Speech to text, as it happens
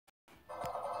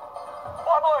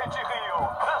noite,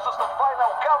 Rio. This is the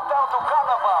final countdown to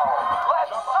Carnaval.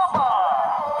 Let's samba!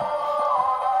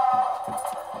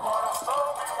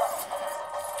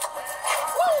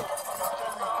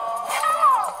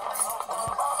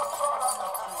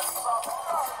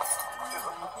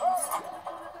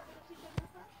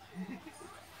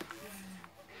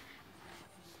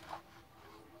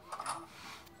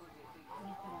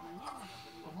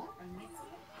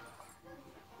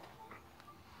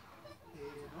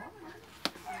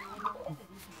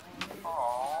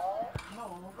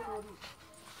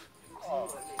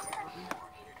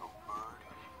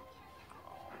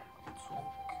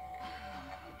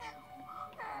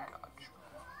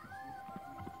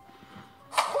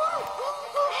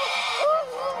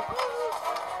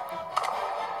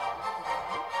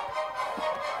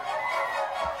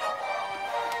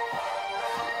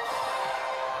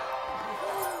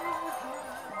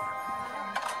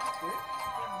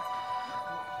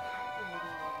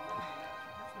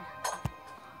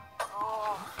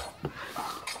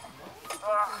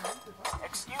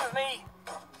 Excuse me.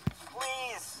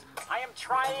 Please. I am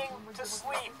trying to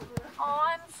sleep. Oh,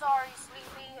 I'm sorry,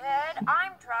 sleepyhead.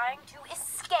 I'm trying to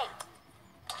escape.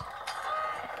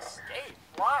 Escape?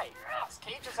 Why? This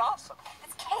cage is awesome.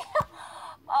 This cage?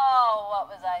 Oh, what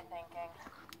was I thinking?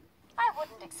 I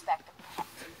wouldn't expect a pet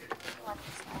to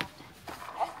understand.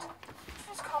 Pet?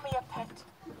 Just call me a pet.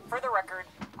 For the record,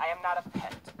 I am not a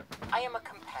pet. I am a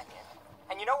companion.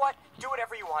 And you know what? Do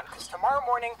whatever you want, because tomorrow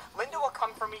morning, Linda will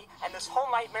come for me, and this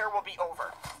whole nightmare will be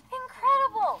over.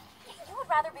 Incredible! You would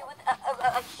rather be with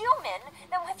a human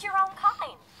than with your own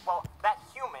kind. Well, that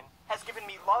human has given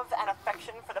me love and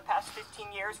affection for the past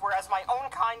 15 years, whereas my own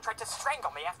kind tried to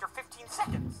strangle me after 15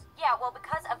 seconds. Yeah, well,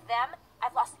 because of them,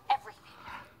 I've lost everything.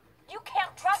 You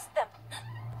can't trust them.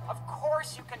 Of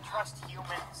course you can trust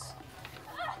humans.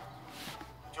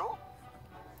 Jewel?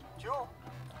 Jewel?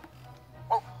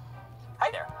 Oh, hi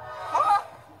there. Ah!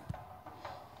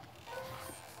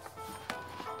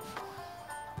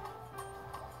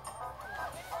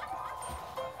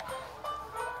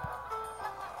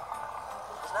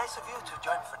 It's nice of you to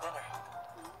join me for dinner.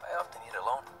 I often eat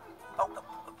alone. Oh,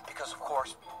 because of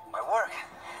course, my work.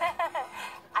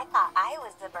 I thought I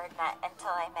was the bird nut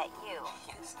until I met you.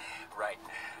 Yes, right.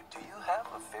 Do you have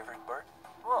a favorite bird?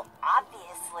 Well,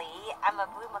 obviously, I'm a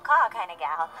blue macaw kind of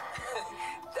gal.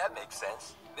 That makes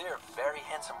sense. They're very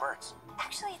handsome birds.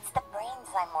 Actually, it's the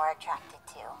brains I'm more attracted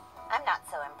to. I'm not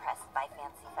so impressed by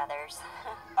fancy feathers.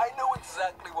 I know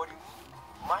exactly what you mean.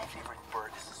 My favorite bird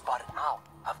is the spotted owl.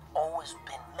 I've always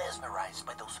been mesmerized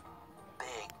by those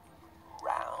big,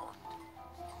 round,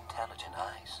 intelligent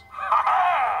eyes.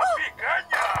 Ha-ha!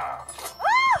 Picanha!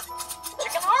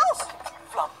 Chicken hearts!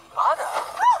 Flambada!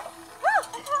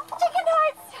 Chicken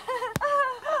hearts!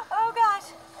 Oh,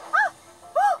 gosh.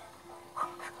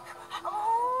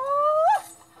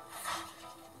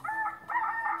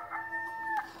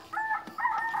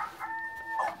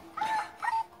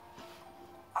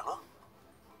 Hello?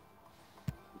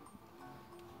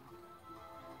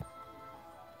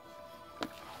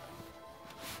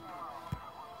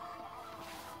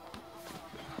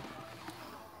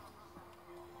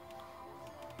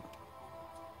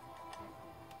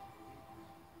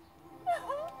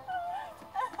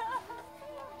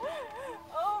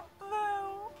 Oh,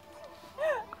 Blue.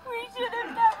 We should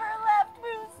have never left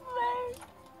Moose Lake.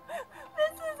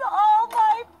 This is all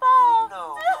my fault.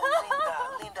 No,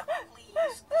 Linda,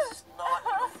 please. This is not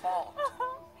your fault.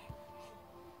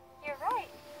 You're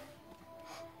right.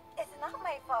 It's not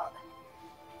my fault.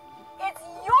 It's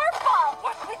your fault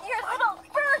with your little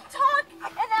bird talk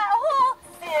and that whole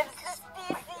Sibs the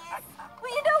species.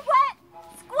 Well, you know what?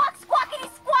 Squawk, squawkity,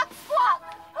 squawk, squawk.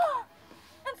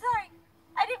 I'm sorry.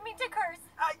 I didn't mean to curse.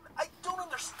 I don't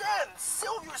understand.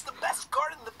 Sylvia is the best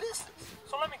guard in the business.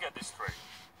 So let me get this straight.